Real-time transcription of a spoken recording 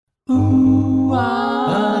Ooh,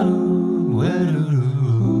 ah,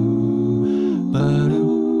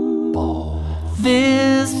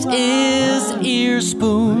 this is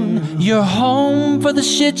Earspoon, your home for the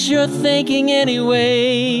shit you're thinking anyway.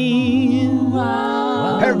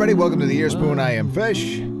 Hey everybody, welcome to the Earspoon. I am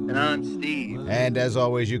Fish. And I'm Steve. And as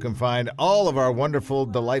always, you can find all of our wonderful,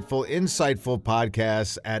 delightful, insightful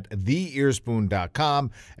podcasts at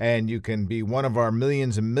theearspoon.com. And you can be one of our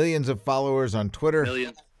millions and millions of followers on Twitter.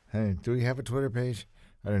 Millions. Hey, do we have a Twitter page?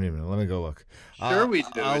 I don't even know. Let me go look. Sure we do.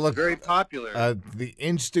 It's very popular. The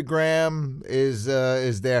Instagram is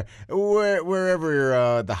there.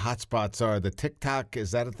 Wherever the hotspots are. The TikTok,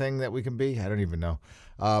 is that a thing that we can be? I don't even know.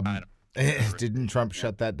 Didn't Trump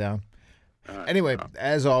shut that down? Anyway,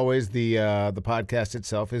 as always, the podcast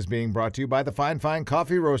itself is being brought to you by the fine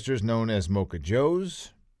coffee roasters known as Mocha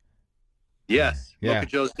Joe's. Yes, Yeah.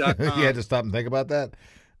 mochajoes.com. You had to stop and think about that?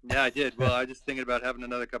 Yeah, I did. Well, I was just thinking about having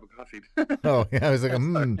another cup of coffee. Oh, yeah, I was like,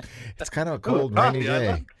 it's kind of a cold, rainy coffee, I day.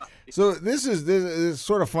 love coffee. So this is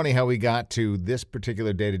sort of funny how we got to this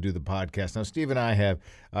particular day to do the podcast. Now, Steve and I have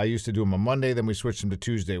used to do them on Monday, then we switched them to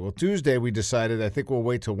Tuesday. Well, Tuesday we decided I think we'll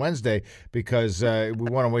wait till Wednesday because we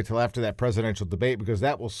want to wait till after that presidential debate because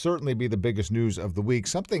that will certainly be the biggest news of the week.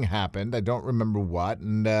 Something happened, I don't remember what,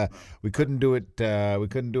 and we couldn't do it. We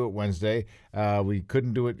couldn't do it Wednesday. We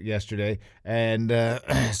couldn't do it yesterday, and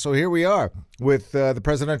so here we are with the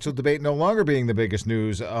presidential debate no longer being the biggest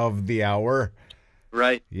news of the hour.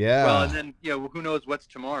 Right. Yeah. Well, and then, who knows what's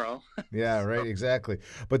tomorrow? Yeah, right, exactly.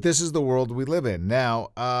 But this is the world we live in.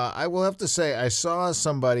 Now, I will have to say, I saw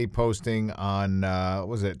somebody posting on,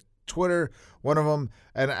 was it Twitter, one of them,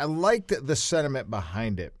 and I liked the sentiment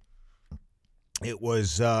behind it. It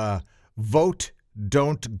was, vote,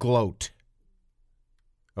 don't gloat.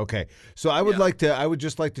 Okay, so I would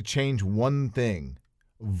just like to change one thing.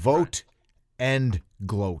 Vote and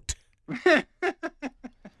gloat.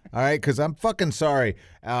 All right, because I'm fucking sorry.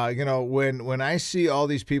 When I see all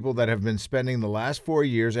these people that have been spending the last 4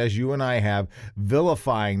 years, as you and I have,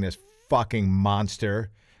 vilifying this fucking monster,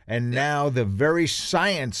 and now the very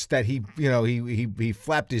science that he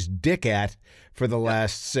flapped his dick at for the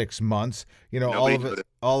last 6 months,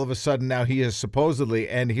 all of a sudden now he is supposedly,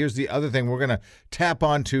 and here's the other thing, we're going to tap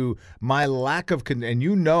onto my lack of,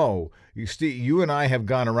 you and I have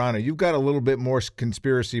gone around it. You've got a little bit more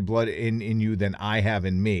conspiracy blood in you than I have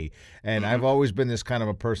in me. And I've always been this kind of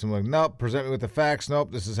a person like, nope, present me with the facts.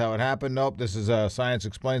 Nope, this is how it happened. Nope, this is science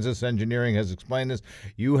explains this. Engineering has explained this.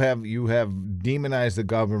 You have demonized the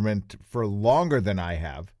government for longer than I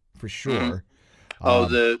have, for sure.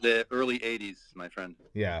 The early 80s, my friend.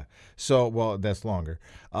 Yeah. So, well, that's longer.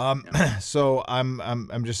 So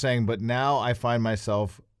I'm just saying, but now I find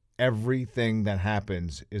myself, everything that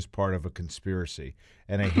happens is part of a conspiracy.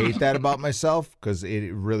 And I hate that about myself because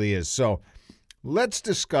it really is. So let's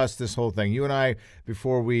discuss this whole thing. You and I,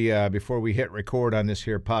 before we hit record on this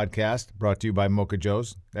here podcast, brought to you by Mocha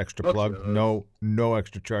Joe's, extra plug, no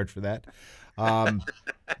extra charge for that.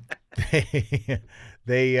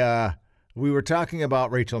 We were talking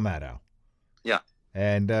about Rachel Maddow. Yeah.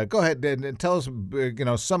 And go ahead and tell us,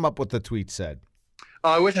 sum up what the tweet said.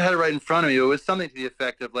 I wish I had it right in front of me. It was something to the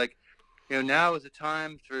effect of now is a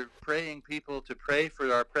time for praying people to pray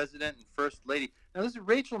for our president and first lady. Now, this is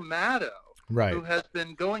Rachel Maddow, right, who has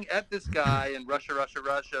been going at this guy in Russia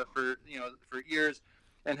for years,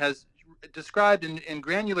 and has described in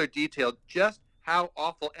granular detail just how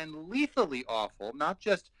awful and lethally awful, not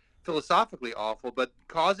just philosophically awful, but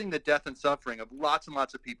causing the death and suffering of lots and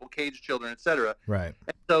lots of people, caged children, etc. Right.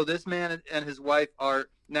 And so this man and his wife are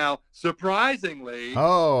now surprisingly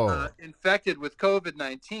infected with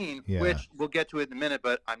COVID-19, which we'll get to it in a minute,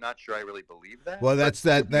 but I'm not sure I really believe that. Well, that's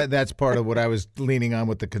part of what I was leaning on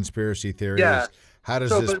with the conspiracy theory. Yeah. How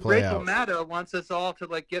does this play out? Rachel Maddow wants us all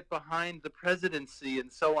to get behind the presidency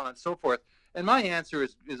and so on and so forth. And my answer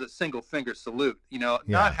is a single finger salute.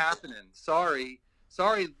 Not happening. Sorry,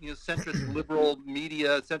 centrist liberal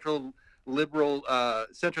media, centrist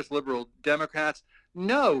liberal Democrats.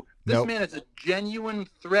 No, this man is a genuine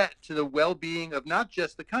threat to the well-being of not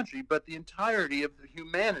just the country, but the entirety of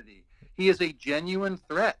humanity. He is a genuine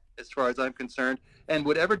threat, as far as I'm concerned, and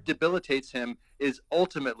whatever debilitates him is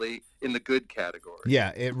ultimately in the good category.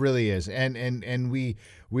 Yeah, it really is. And we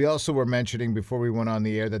also were mentioning before we went on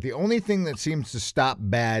the air that the only thing that seems to stop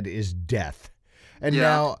bad is death. And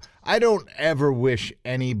now, I don't ever wish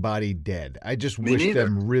anybody dead. I just wish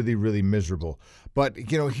them really, really miserable. But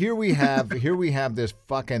here we have this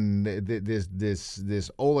fucking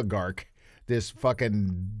this oligarch, this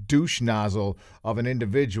fucking douche nozzle of an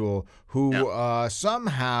individual who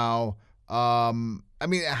somehow I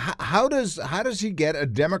mean, how does he get a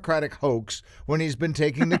Democratic hoax when he's been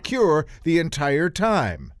taking the cure the entire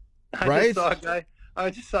time? Right? I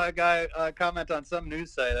just saw a guy comment on some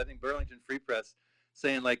news site, I think Burlington Free Press,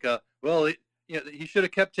 saying like, he should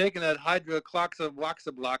have kept taking that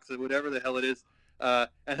hydrocloxabloxablox, whatever the hell it is,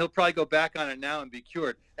 and he'll probably go back on it now and be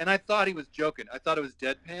cured. And I thought he was joking. I thought it was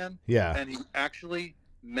deadpan. Yeah. And he actually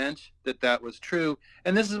meant that was true.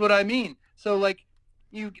 And this is what I mean. So like,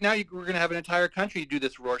 we're going to have an entire country do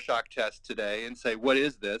this Rorschach test today and say, what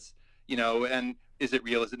is this? And is it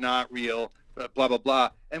real? Is it not real? Blah, blah, blah.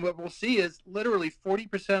 And what we'll see is literally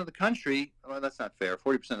 40% of the country, well, that's not fair,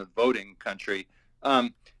 40% of the voting country,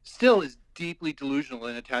 still is deeply delusional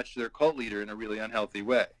and attached to their cult leader in a really unhealthy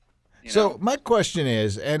way. So my question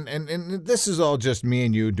is, and this is all just me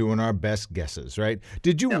and you doing our best guesses, right?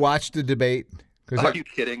 Did you watch the debate? Are you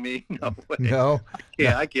kidding me? No way. No?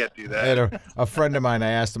 I can't do that. I had a friend of mine,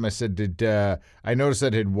 I asked him, I said, I noticed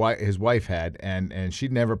that his wife had, and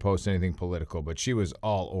she'd never post anything political, but she was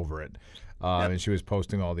all over it. And she was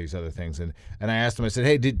posting all these other things. And I asked him, I said,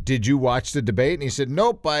 hey, did you watch the debate? And he said,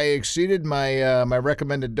 nope, I exceeded my my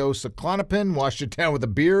recommended dose of Klonopin, washed it down with a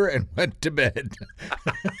beer, and went to bed.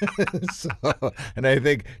 And I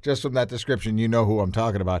think just from that description, you know who I'm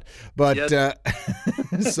talking about. But yes.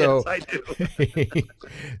 So, yes, I do.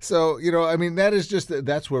 So, I mean,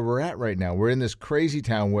 that's where we're at right now. We're in this crazy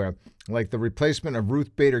town where, like, the replacement of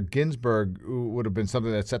Ruth Bader Ginsburg would have been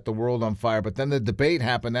something that set the world on fire. But then the debate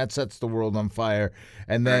happened. That sets the world on fire.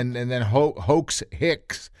 And then Hoax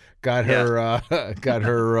Hicks got her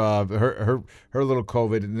her little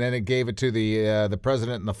COVID, and then it gave it to the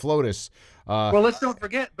president and the FLOTUS. Well, let's don't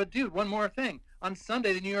forget. But dude, one more thing. On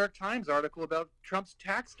Sunday, the New York Times article about Trump's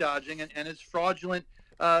tax dodging and his fraudulent.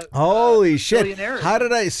 Holy shit! billionaires. How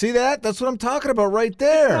did I see that? That's what I'm talking about right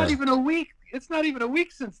there. It's not even a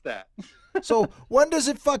week since that. So when does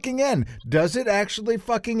it fucking end? Does it actually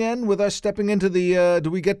fucking end with us stepping into the,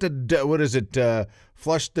 do we get to, what is it,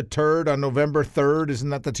 flush the turd on November 3rd? Isn't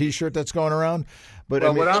that the T-shirt that's going around? But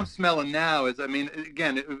well, what I'm smelling now is,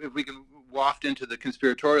 again, if we can waft into the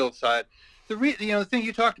conspiratorial side, the thing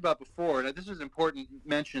you talked about before, and this was an important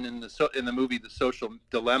mention in the movie The Social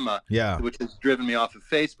Dilemma, which has driven me off of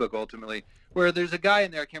Facebook ultimately, where there's a guy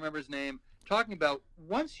in there, I can't remember his name, talking about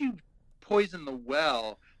once you poison the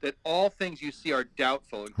well, that all things you see are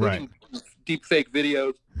doubtful, including deep fake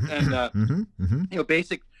videos and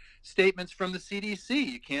basic statements from the CDC.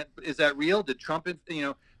 You can't. Is that real? Did Trump?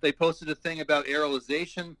 They posted a thing about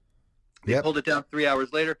aerolization. They pulled it down 3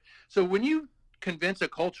 hours later. So when you convince a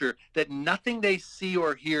culture that nothing they see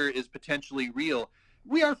or hear is potentially real,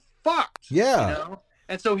 we are fucked. Yeah.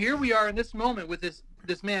 And so here we are in this moment with this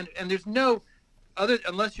man, and there's no other,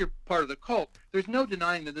 unless you're part of the cult, there's no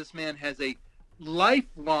denying that this man has a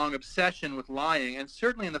lifelong obsession with lying, and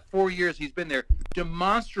certainly in the 4 years he's been there,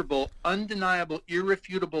 demonstrable, undeniable,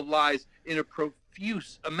 irrefutable lies in a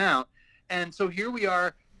profuse amount. And so here we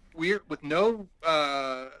are, we're with no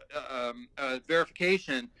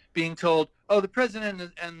verification, being told, oh, the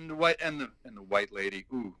president and the white lady,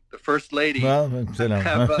 the first lady, have if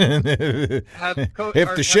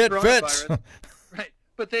the shit fits, right?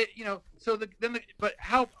 But they, but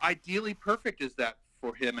how ideally perfect is that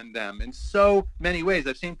for him and them in so many ways?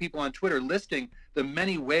 I've seen people on Twitter listing the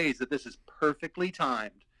many ways that this is perfectly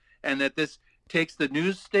timed, and that this takes the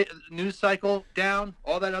news cycle down.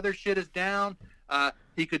 All that other shit is down.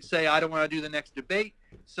 He could say, I don't want to do the next debate.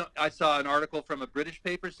 So I saw an article from a British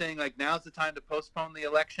paper saying, like, now's the time to postpone the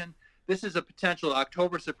election. This is a potential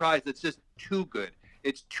October surprise that's just too good.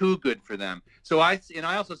 It's too good for them. So I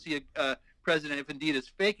also see a president, if indeed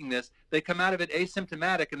is faking this, they come out of it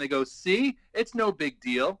asymptomatic and they go, see, it's no big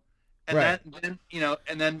deal. And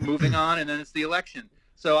then moving on, and then it's the election.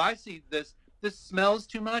 So I see this smells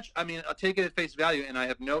too much. I'll take it at face value, and I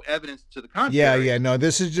have no evidence to the contrary. Yeah, no,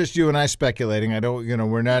 this is just you and I speculating. I don't,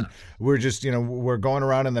 we're not, we're just, we're going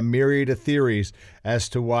around in the myriad of theories as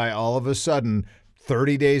to why all of a sudden,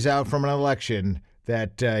 30 days out from an election,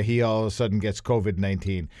 that he all of a sudden gets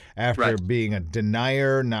COVID-19 after being a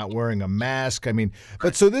denier, not wearing a mask.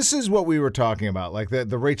 But so this is what we were talking about, like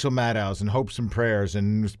the Rachel Maddows and hopes and prayers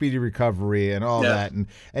and speedy recovery and all that. And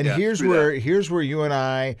here's where you and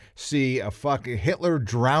I see a fucking Hitler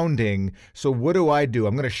drowning. So what do?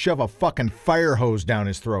 I'm going to shove a fucking fire hose down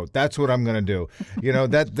his throat. That's what I'm going to do.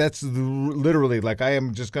 That's literally like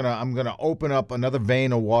I'm going to open up another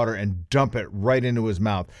vein of water and dump it right into his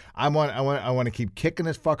mouth. I want to keep kicking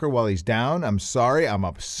this fucker while he's down. I'm sorry. I'm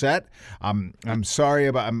upset. I'm sorry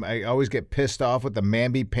about. I always get pissed off with the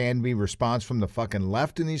mamby-pamby response from the fucking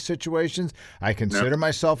left in these situations. I consider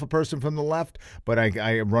myself a person from the left, but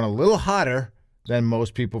I run a little hotter than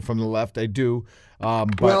most people from the left. I do.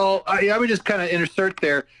 But Well, I would just kind of insert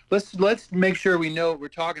there. Let's make sure we know what we're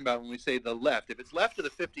talking about when we say the left. If it's left of the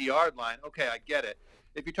 50-yard line, okay, I get it.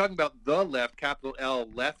 If you're talking about the left, capital L,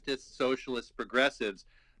 leftists, socialists, progressives,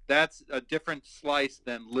 that's a different slice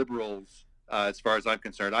than liberals, as far as I'm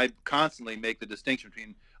concerned. I constantly make the distinction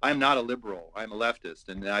between I'm not a liberal, I'm a leftist,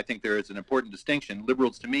 and I think there is an important distinction.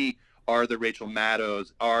 Liberals, to me, are the Rachel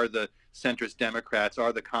Maddows, are the centrist Democrats,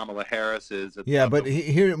 are the Kamala Harrises. yeah, but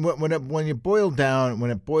here, when it boils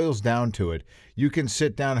down to it, you can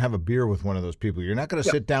sit down and have a beer with one of those people. You're not going to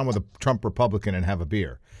sit down with a Trump Republican and have a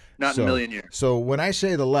beer. Not in a million years. So when I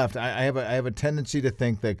say the left, I have a tendency to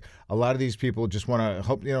think that a lot of these people just want to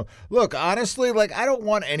hope, look, honestly, like I don't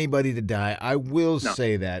want anybody to die. I will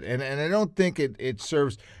say that. And I don't think it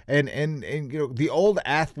serves and the old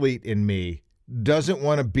athlete in me doesn't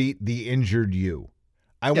want to beat the injured you.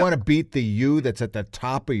 I want to beat the you that's at the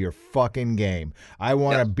top of your fucking game. I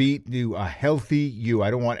want to beat you, a healthy you.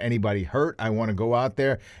 I don't want anybody hurt. I want to go out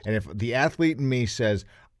there, and if the athlete in me says,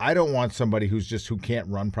 I don't want somebody who can't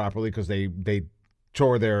run properly because they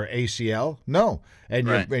tore their ACL. No. And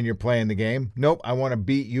you're playing the game. Nope. I want to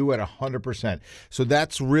beat you at 100%. So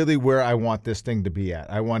that's really where I want this thing to be at.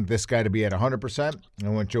 I want this guy to be at 100%. I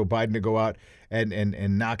want Joe Biden to go out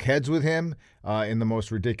and knock heads with him in the most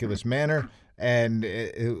ridiculous manner. And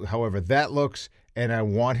however that looks, and I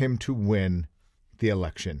want him to win the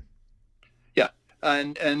election. Yeah,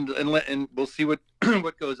 and we'll see what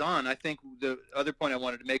what goes on. I think the other point I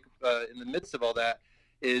wanted to make in the midst of all that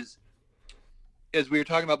is, as we were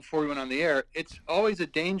talking about before we went on the air, it's always a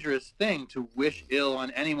dangerous thing to wish ill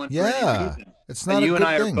on anyone for any reason. It's not and a you good and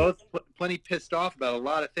I thing. are both plenty pissed off about a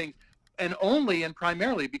lot of things, and only and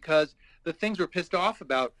primarily because the things we're pissed off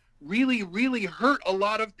about really, really hurt a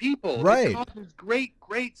lot of people. Right. It causes great,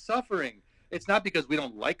 great suffering. It's not because we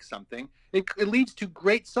don't like something. It leads to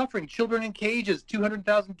great suffering. Children in cages,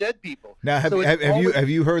 200,000 dead people. Now, have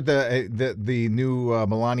you heard the new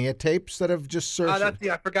Melania tapes that have just surfaced?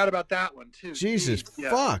 I forgot about that one too. Jesus Jeez,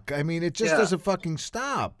 fuck! I mean, it just doesn't fucking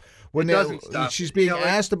stop. When It doesn't stop. She's being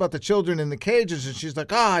asked about the children in the cages, and she's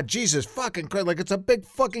like, Jesus fucking Christ! Like it's a big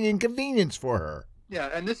fucking inconvenience for her. Yeah,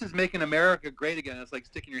 and this is making America great again. It's like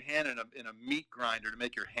sticking your hand in a meat grinder to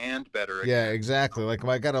make your hand better again. Yeah, exactly. Like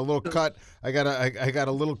I got a little cut. I got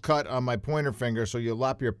a little cut on my pointer finger, so you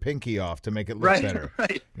lop your pinky off to make it look better.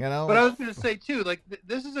 Right. You know. But I was going to say too, like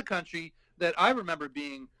this is a country that I remember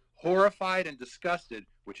being horrified and disgusted,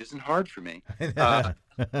 which isn't hard for me.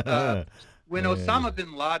 When Osama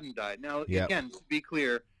bin Laden died. Now, again, to be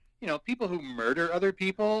clear, people who murder other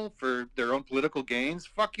people for their own political gains,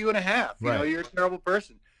 fuck you and a half. You're a terrible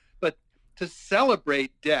person. But to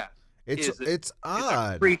celebrate death, it's odd. It's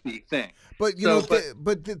a creepy thing. But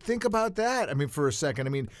think about that. I mean, for a second.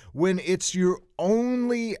 I mean, when it's your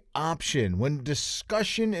only option, when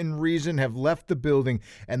discussion and reason have left the building,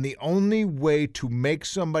 and the only way to make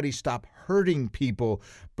somebody stop hurting people,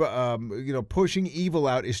 pushing evil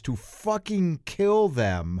out, is to fucking kill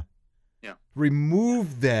them.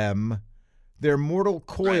 Remove them, their mortal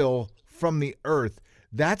coil from the earth.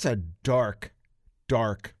 That's a dark,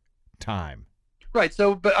 dark time. Right.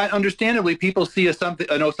 So, but understandably, people see an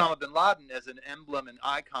Osama bin Laden as an emblem and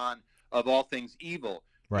icon of all things evil.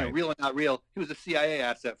 Right. Real and not real. He was a CIA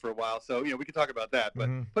asset for a while, so we could talk about that. But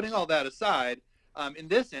putting all that aside, in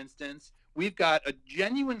this instance, we've got a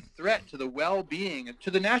genuine threat to the well-being and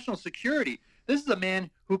to the national security. This is a man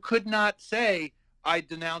who could not say, I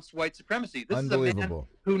denounce white supremacy. This is a man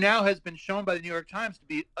who now has been shown by the New York Times to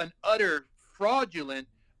be an utter fraudulent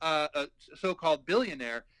so-called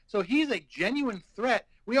billionaire. So he's a genuine threat.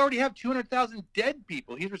 We already have 200,000 dead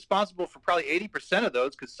people. He's responsible for probably 80% of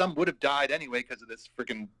those because some would have died anyway because of this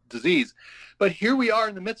freaking disease. But here we are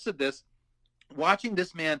in the midst of this, watching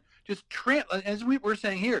this man just, as we were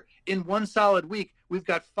saying here, in one solid week, we've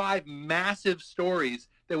got 5 massive stories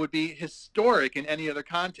that would be historic in any other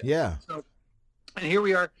context. Yeah. And here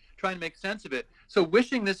we are trying to make sense of it. So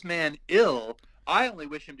wishing this man ill, I only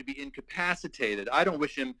wish him to be incapacitated. I don't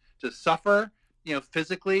wish him to suffer,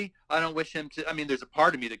 physically. I don't wish him to, there's a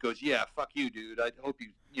part of me that goes, yeah, fuck you, dude. I hope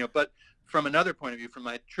you, but from another point of view, from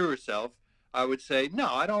my truer self, I would say,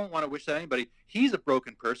 no, I don't want to wish that on anybody. He's a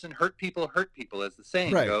broken person. Hurt people, as the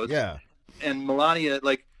saying goes. Yeah. And Melania,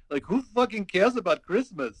 like who fucking cares about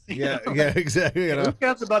Christmas? Yeah, exactly. Who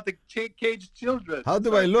cares about the caged children? How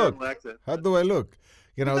do I look?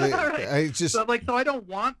 You know, Right. I just So I don't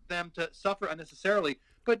want them to suffer unnecessarily.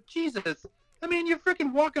 But Jesus, I mean, you're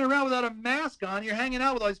freaking walking around without a mask on. You're hanging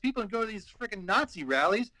out with all these people and go to these freaking Nazi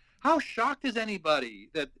rallies. How shocked is anybody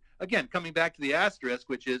that, again, coming back to the asterisk,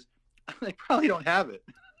 which is they probably don't have it.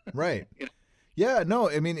 right. You know? Yeah, no,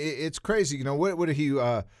 I mean it's crazy. You know, what did he?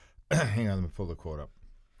 Hang on, let me pull the quote up.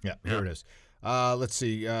 Yeah, here it is. Let's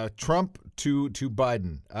see. Trump to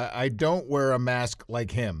Biden. I don't wear a mask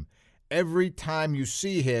like him. Every time you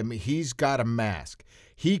see him, he's got a mask.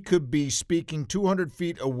 He could be speaking 200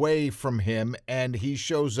 feet away from him, and he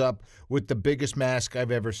shows up with the biggest mask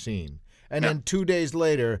I've ever seen. And then 2 days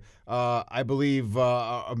later, I believe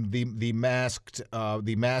the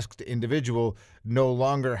masked individual no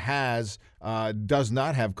longer does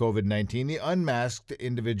not have COVID-19. The unmasked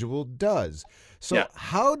individual does. So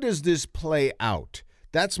how does this play out?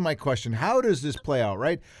 That's my question. How does this play out,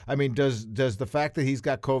 right? I mean, does the fact that he's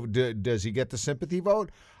got COVID, does he get the sympathy vote?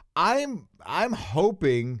 I'm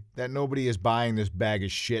hoping that nobody is buying this bag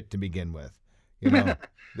of shit to begin with. You know,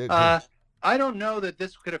 I don't know that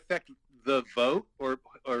this could affect the vote or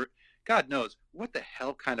God knows what the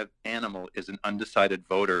hell kind of animal is an undecided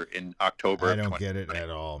voter in October. I don't get it at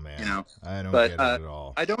all, man. You know, I don't get it at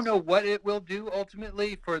all. I don't know what it will do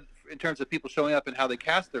ultimately in terms of people showing up and how they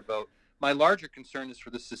cast their vote. My larger concern is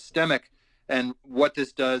for the systemic and what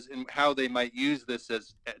this does and how they might use this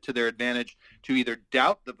as to their advantage to either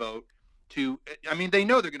doubt the vote. I mean, they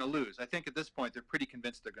know they're going to lose. I think at this point they're pretty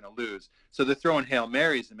convinced they're going to lose. So they're throwing Hail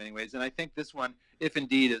Marys in many ways. And I think this one, if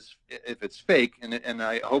it's fake, and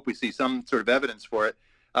I hope we see some sort of evidence for it,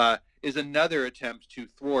 is another attempt to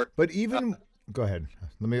thwart. But even go ahead.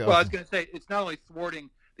 Well, I was going to say it's not only thwarting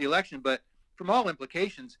the election, but from all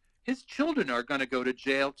implications, his children are going to go to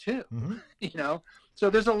jail too. Mm-hmm. You know, so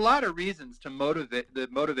there's a lot of reasons to motivate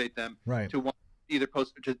them to want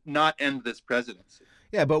to not end this presidency.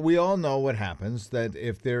 Yeah, but we all know what happens, that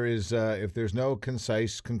if there's no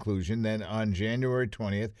concise conclusion, then on January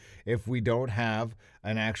 20th, if we don't have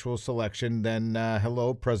an actual selection, then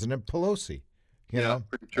hello, President Pelosi. You know,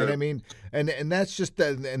 pretty true. And I mean, and that's just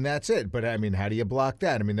and that's it. But I mean, how do you block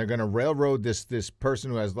that? I mean, they're going to railroad this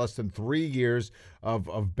person who has less than 3 years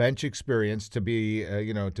of bench experience to be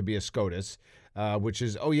to be a SCOTUS, which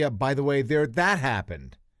is by the way, that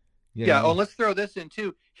happened. You know? Oh, let's throw this in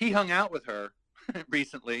too. He hung out with her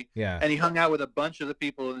recently, and he hung out with a bunch of the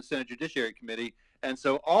people in the Senate Judiciary Committee, and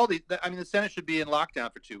so the Senate should be in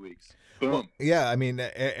lockdown for 2 weeks. Boom. Well, yeah, I mean,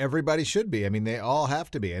 everybody should be. I mean, they all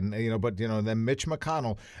have to be, and then Mitch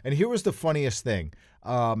McConnell. And here was the funniest thing: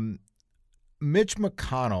 Mitch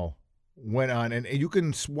McConnell went on, and you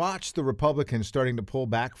can watch the Republicans starting to pull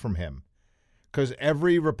back from him, because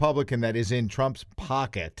every Republican that is in Trump's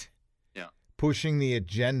pocket, pushing the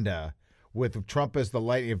agenda with Trump as the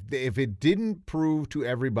light. If it didn't prove to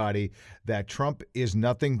everybody that Trump is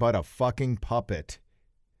nothing but a fucking puppet,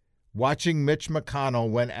 watching Mitch McConnell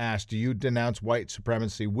when asked, do you denounce white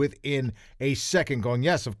supremacy, within a second going,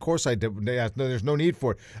 yes, of course I do. No, there's no need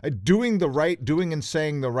for it. Doing and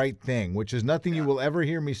saying the right thing, which is nothing you will ever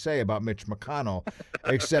hear me say about Mitch McConnell,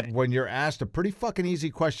 except when you're asked a pretty fucking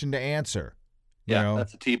easy question to answer.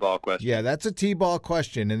 That's a T-ball question. Yeah, that's a T-ball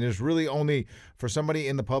question, and there's really only, for somebody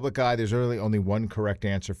in the public eye, there's really only one correct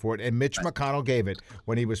answer for it, and Mitch McConnell gave it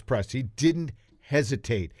when he was pressed. He didn't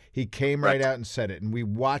hesitate. He came right out and said it, and we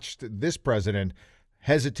watched this president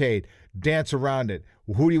hesitate, dance around it.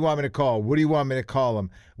 Who do you want me to call? What do you want me to call him?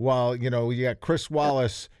 While, you got Chris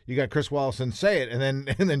Wallace, and say it, and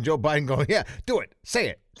then Joe Biden going, yeah, do it, say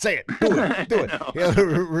it, do it. It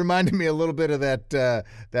reminded me a little bit of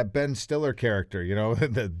that Ben Stiller character,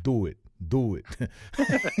 the do it.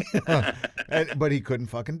 But he couldn't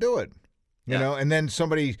fucking do it. You know, and then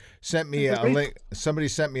somebody sent me a link. Somebody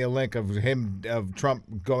sent me a link of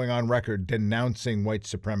Trump going on record denouncing white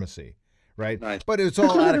supremacy. Right. Nice. But it's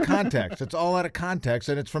all out of context. It's all out of context,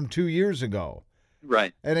 and it's from 2 years ago.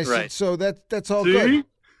 Right. And I said, so that's all good.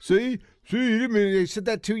 See, they said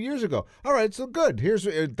that 2 years ago. All right, so good.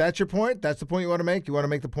 That's your point. That's the point you want to make. You want to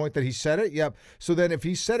make the point that he said it. Yep. So then, if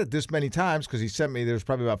he said it this many times, because he sent me, there's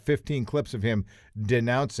probably about 15 clips of him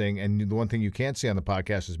denouncing, and the one thing you can't see on the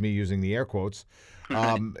podcast is me using the air quotes,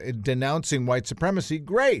 denouncing white supremacy.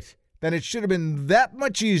 Great. Then it should have been that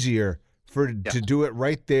much easier to do it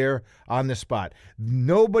right there on the spot.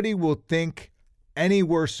 Nobody will think any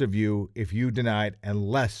worse of you if you deny it,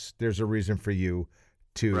 unless there's a reason for you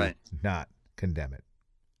to not condemn it.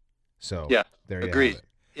 So there you have it.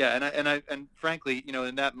 Yeah, and frankly,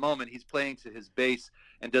 in that moment, he's playing to his base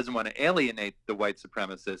and doesn't want to alienate the white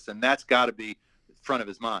supremacists, and that's got to be front of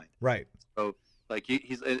his mind. Right. So Like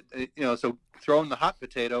he's so throwing the hot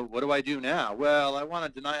potato. What do I do now? Well, I want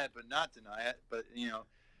to deny it, but not deny it. But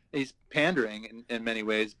he's pandering in many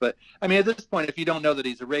ways. But I mean, at this point, if you don't know that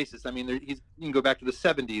he's a racist, I mean, you can go back to the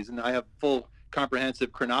 70s, and I have full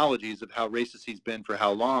comprehensive chronologies of how racist he's been for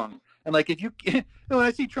how long. And like, if when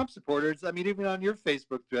I see Trump supporters, I mean, even on your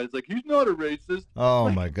Facebook thread, it's like, he's not a racist. Oh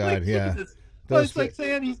like, my God, yeah. Well, it's like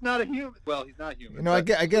saying he's not a human. Well, he's not human. I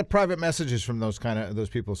get private messages from those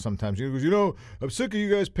people sometimes. He goes, I'm sick of you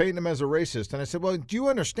guys painting him as a racist. And I said, well, do you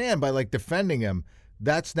understand by like defending him,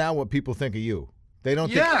 that's now what people think of you. They don't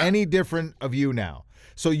think any different of you now.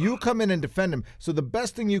 So you come in and defend him. So the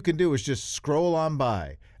best thing you can do is just scroll on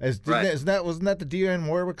by. Wasn't that the Dionne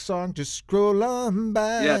Warwick song? Just scroll on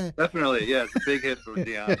by. Yeah, definitely. Yeah, it's a big hit for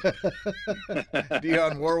Dionne.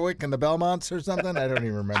 Dionne Warwick and the Belmonts or something? I don't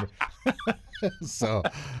even remember. So,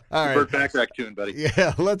 all right. Burt Bacharach tune, buddy.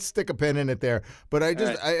 Yeah, let's stick a pin in it there. But I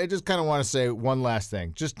just kind of want to say one last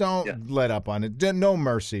thing. Just don't let up on it. No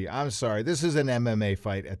mercy. I'm sorry. This is an MMA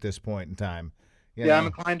fight at this point in time. I'm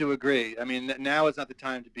inclined to agree. I mean, now is not the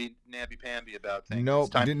time to be namby-pamby about things. No,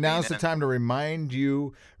 now's the time to remind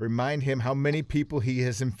him how many people he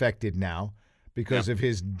has infected now because of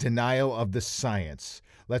his denial of the science.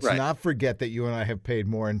 Let's not forget that you and I have paid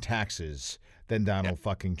more in taxes than Donald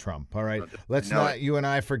fucking Trump, all right? Let's not you and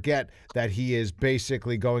I forget that he is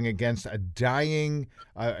basically going against a dying,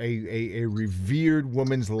 a revered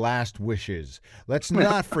woman's last wishes. Let's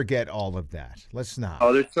not forget all of that. Let's not.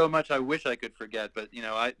 Oh, there's so much I wish I could forget, but,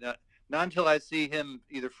 not until I see him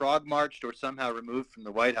either frog marched or somehow removed from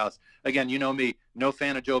the White House. Again, you know me, no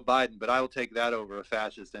fan of Joe Biden, but I will take that over a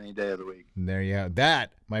fascist any day of the week. There you go.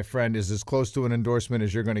 That, my friend, is as close to an endorsement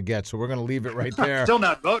as you're going to get, so we're going to leave it right there. Still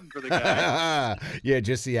not voting for the guy. Yeah,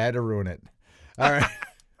 just see, I had to ruin it. All right.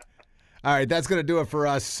 All right, that's going to do it for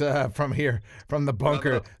us from here, from the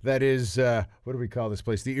bunker. Bravo. That is, what do we call this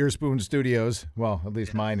place? The Earspoon Studios. Well, at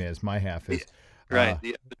least mine is. My half is. Right,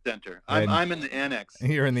 the epicenter. I'm in the annex.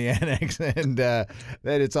 You're in the annex, and that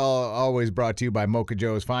it's always brought to you by Mocha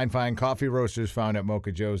Joe's. Fine coffee roasters found at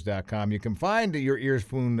mochajoes.com. You can find your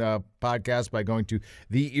Earspoon podcast by going to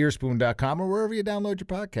theearspoon.com or wherever you download your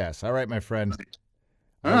podcasts. All right, my friend.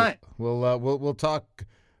 All right. We'll talk.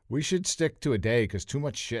 We should stick to a day because too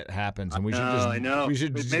much shit happens, and we should just. I know. We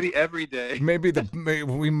should maybe every day.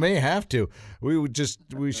 We may have to.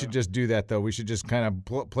 We should just do that though. We should just kind of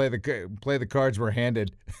play the cards we're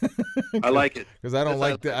handed. I like it because I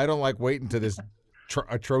don't like waiting to this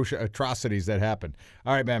atrocities that happen.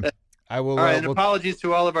 All right, man. I will. All right, and apologies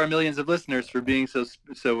to all of our millions of listeners for being so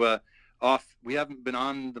off. We haven't been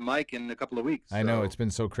on the mic in a couple of weeks. I know it's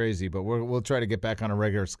been so crazy, but we'll try to get back on a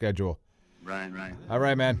regular schedule. Right. All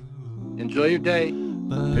right, man. Enjoy your day.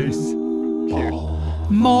 Peace. Cheers.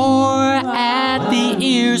 More at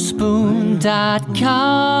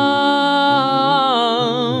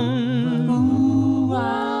theearspoon.com.